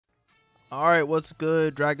Alright, what's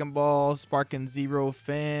good, Dragon Ball Sparking Zero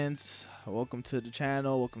fans? Welcome to the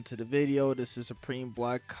channel, welcome to the video. This is Supreme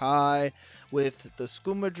Black Kai with the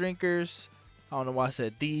Skooma Drinkers. I don't know why I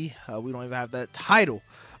said D, we don't even have that title.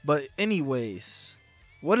 But anyways,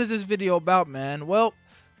 what is this video about, man? Well,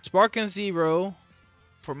 Sparking Zero,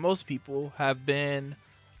 for most people, have been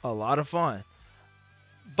a lot of fun.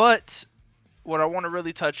 But what I want to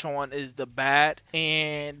really touch on is the bad.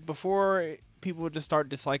 And before people just start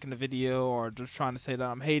disliking the video or just trying to say that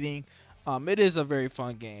I'm hating, it is a very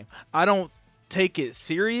fun game. I don't take it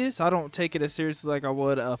serious. I don't take it as seriously like I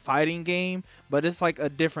would a fighting game, but it's like a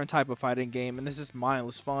different type of fighting game, and this is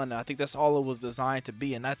mindless fun. And I think that's all it was designed to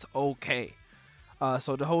be, and that's okay.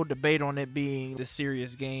 So the whole debate on it being the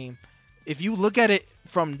serious game, if you look at it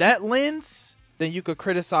from that lens, then you could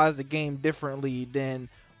criticize the game differently than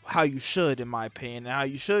how you should, in my opinion. And how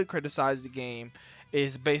you should criticize the game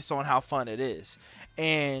is based on how fun it is.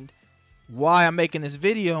 And why I'm making this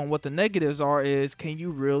video and what the negatives are is, can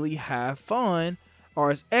you really have fun, or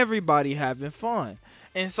is everybody having fun?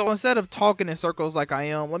 And so instead of talking in circles like I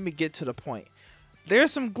am, let me get to the point.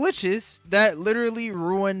 There's some glitches that literally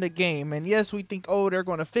ruin the game, and yes, we think, oh, they're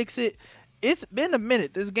going to fix it. It's been a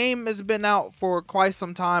minute. This game has been out for quite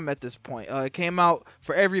some time at this point. It came out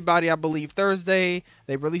for everybody, I believe, Thursday.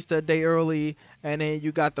 They released it a day early, and then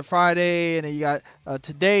you got the Friday, and then you got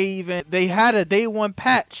today even. They had a day one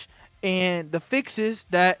patch, and the fixes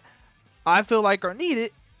that I feel like are needed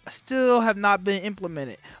still have not been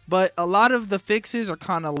implemented. But a lot of the fixes are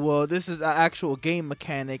kind of, well, this is an actual game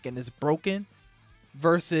mechanic and it's broken,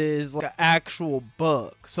 versus like an actual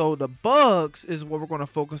bug. So the bugs is what we're going to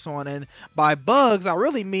focus on, and by bugs I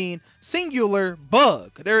really mean singular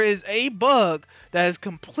bug. There is a bug that has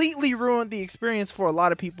completely ruined the experience for a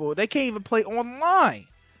lot of people. They can't even play online,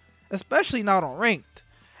 especially not on ranked.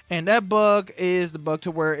 And that bug is the bug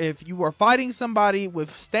to where if you are fighting somebody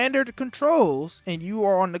with standard controls and you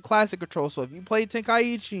are on the classic controls, so if you play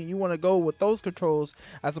Tenkaichi and you want to go with those controls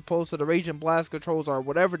as opposed to the Rage and Blast controls or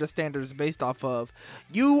whatever the standard is based off of,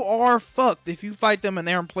 you are fucked if you fight them and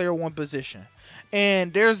they're in player one position.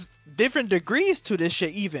 And there's different degrees to this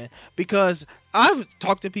shit even, because I've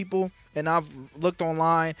talked to people and I've looked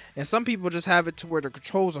online, and some people just have it to where the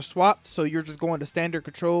controls are swapped, so you're just going to standard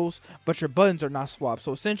controls, but your buttons are not swapped.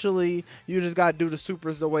 So essentially, you just gotta do the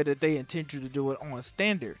supers the way that they intend you to do it on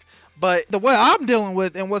standard. But the way I'm dealing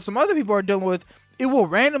with, and what some other people are dealing with, it will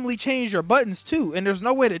randomly change your buttons too, and there's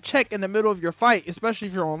no way to check in the middle of your fight, especially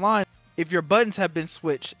if you're online, if your buttons have been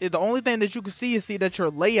switched. The only thing that you can see is that your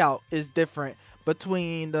layout is different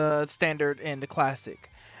between the standard and the classic.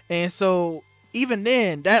 And so even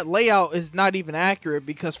then, that layout is not even accurate,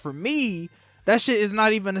 because for me, that shit is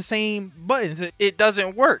not even the same buttons. It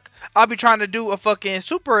doesn't work. I'll be trying to do a fucking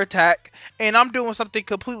super attack and I'm doing something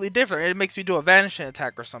completely different. It makes me do a vanishing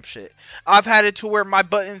attack or some shit. I've had it to where my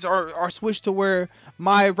buttons are switched to where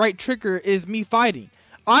my right trigger is me fighting.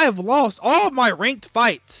 I have lost all of my ranked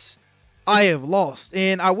fights. I have lost,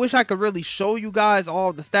 and I wish I could really show you guys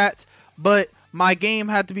all the stats, but my game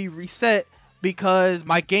had to be reset because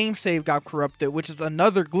my game save got corrupted, which is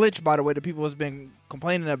another glitch, by the way, that people has been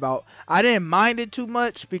complaining about. I didn't mind it too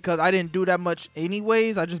much because I didn't do that much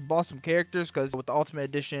anyways. I just bought some characters because with the Ultimate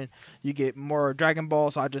Edition, you get more Dragon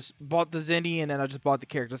Ball, so I just bought the Zenny and then I just bought the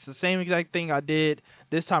characters. It's the same exact thing I did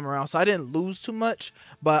this time around, so I didn't lose too much.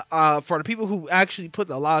 But for the people who actually put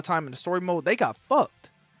a lot of time in the story mode, they got fucked.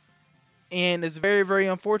 And it's very, very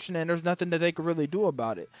unfortunate, and there's nothing that they could really do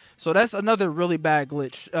about it. So that's another really bad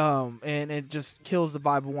glitch, and it just kills the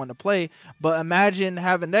vibe of wanting to play. But imagine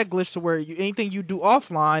having that glitch to where anything you do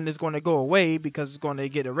offline is going to go away because it's going to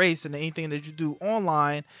get erased, and anything that you do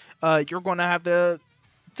online, you're going to have the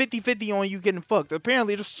 50-50 on you getting fucked.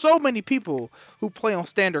 Apparently, there's so many people who play on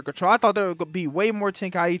standard control. I thought there would be way more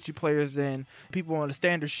Tenkaichi players than people on the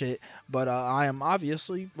standard shit, but I am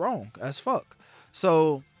obviously wrong as fuck.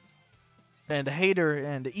 So, and the hater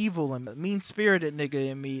and the evil and the mean-spirited nigga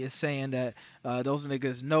in me is saying that those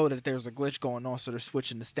niggas know that there's a glitch going on, so they're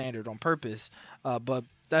switching the standard on purpose. But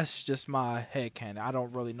that's just my headcanon. I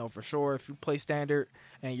don't really know for sure. If you play standard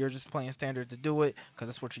and you're just playing standard to do it because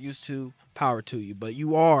that's what you're used to, power to you. But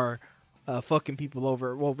you are fucking people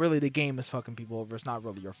over. Well, really, the game is fucking people over. It's not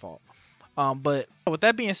really your fault. But with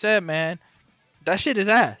that being said, man, that shit is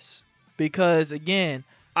ass. Because, again,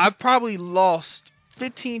 I've probably lost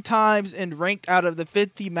 15 times in ranked out of the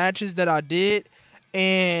 50 matches that I did,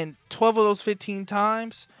 and 12 of those 15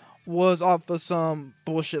 times was off of some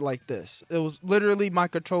bullshit like this. It was literally my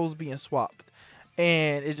controls being swapped,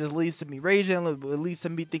 and it just leads to me raging. It leads to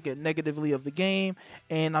me thinking negatively of the game,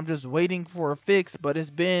 and I'm just waiting for a fix. But it's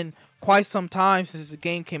been quite some time since the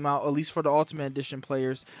game came out, at least for the Ultimate Edition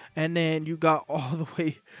players. And then you got all the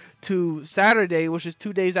way to Saturday, which is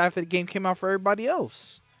 2 days after the game came out for everybody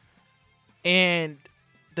else. And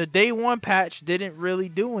the day one patch didn't really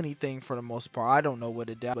do anything for the most part. I don't know what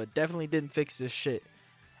it did, but definitely didn't fix this shit.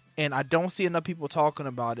 And I don't see enough people talking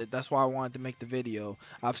about it. That's why I wanted to make the video.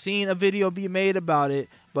 I've seen a video be made about it,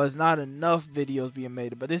 but it's not enough videos being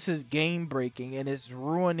made. But this is game breaking, and it's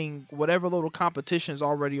ruining whatever little competition is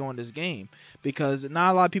already on this game. Because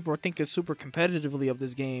not a lot of people are thinking super competitively of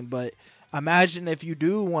this game. But imagine if you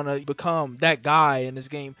do want to become that guy in this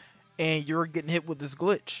game, and you're getting hit with this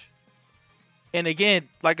glitch. And again,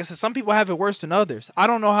 like I said, some people have it worse than others. I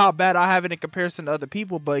don't know how bad I have it in comparison to other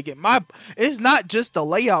people, but again, it's not just the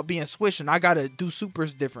layout being switched, and I gotta do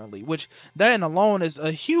supers differently, which that in alone is a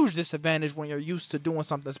huge disadvantage when you're used to doing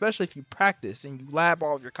something, especially if you practice and you lab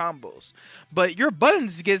all of your combos. But your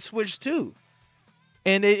buttons get switched too.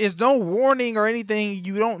 And it is no warning or anything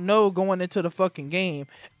you don't know going into the fucking game.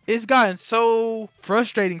 It's gotten so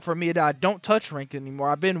frustrating for me that I don't touch ranked anymore.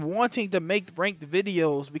 I've been wanting to make ranked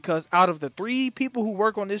videos because out of the 3 people who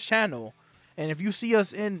work on this channel, and if you see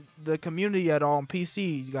us in the community at all on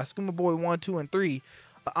PCs, you got Skooma Boy 1, 2, and 3.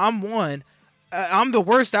 I'm one. I'm the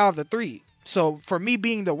worst out of the 3. So for me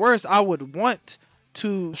being the worst, I would want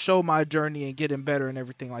to show my journey and getting better and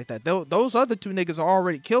everything like that. Those other 2 niggas are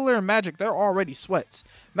already Killer and Magic. They're already sweats.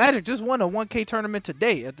 Magic just won a 1K tournament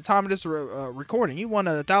today at the time of this recording. He won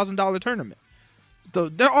a $1,000 tournament. So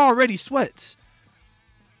they're already sweats.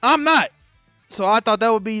 I'm not. So I thought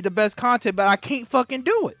that would be the best content, but I can't fucking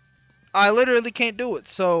do it. I literally can't do it.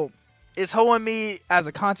 So it's holding me as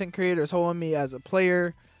a content creator. It's holding me as a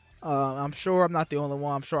player. I'm sure I'm not the only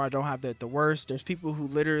one. I'm sure I don't have the worst. There's people who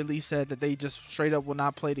literally said that they just straight up will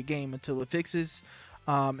not play the game until it fixes.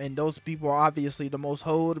 And those people are obviously the most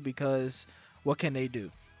hold because what can they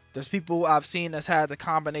do? There's people I've seen that's had the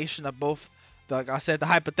combination of both. Like I said, the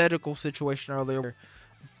hypothetical situation earlier.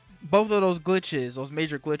 Both of those glitches, those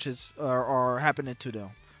major glitches are happening to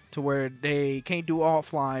them. To where they can't do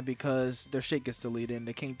offline because their shit gets deleted. And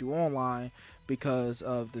they can't do online because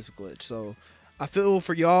of this glitch. So I feel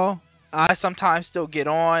for y'all. I sometimes still get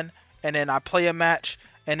on and then I play a match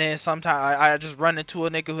and then sometimes I just run into a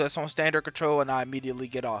nigga that's on standard control and I immediately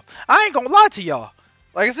get off. I ain't gonna lie to y'all.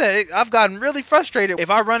 Like I said, I've gotten really frustrated if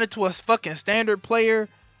I run into a fucking standard player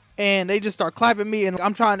and they just start clapping me and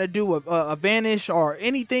I'm trying to do a vanish or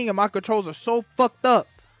anything and my controls are so fucked up.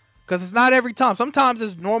 Because it's not every time. Sometimes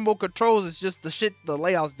it's normal controls. It's just the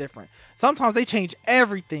layout's different. Sometimes they change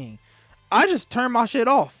everything. I just turn my shit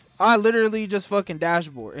off. I literally just fucking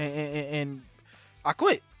dashboard and I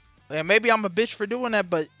quit. And maybe I'm a bitch for doing that,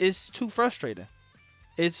 but it's too frustrating.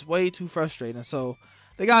 It's way too frustrating. So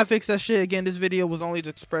they gotta fix that shit. Again, this video was only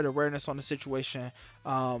to spread awareness on the situation.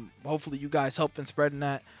 Hopefully you guys help in spreading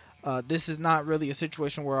that. This is not really a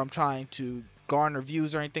situation where I'm trying to garner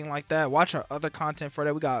views or anything like that. Watch our other content for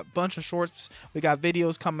that. We got a bunch of shorts. We got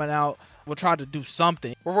videos coming out. We'll try to do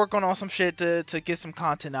something. We're working on some shit to get some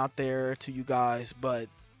content out there to you guys, but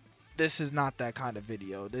this is not that kind of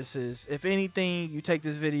video. This is, if anything, you take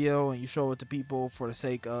this video and you show it to people for the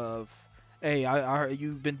sake of, hey,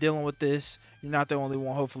 you've been dealing with this. You're not the only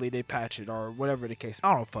one. Hopefully they patch it or whatever the case.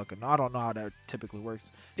 I don't fucking know. I don't know how that typically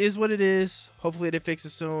works. It is what it is. Hopefully they fix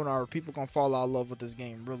it soon or people gonna fall out of love with this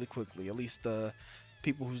game really quickly. At least the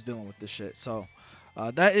people who's dealing with this shit. So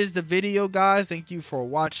that is the video, guys. Thank you for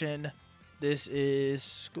watching. This is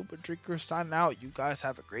Scuba Drinker signing out. You guys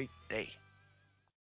have a great day.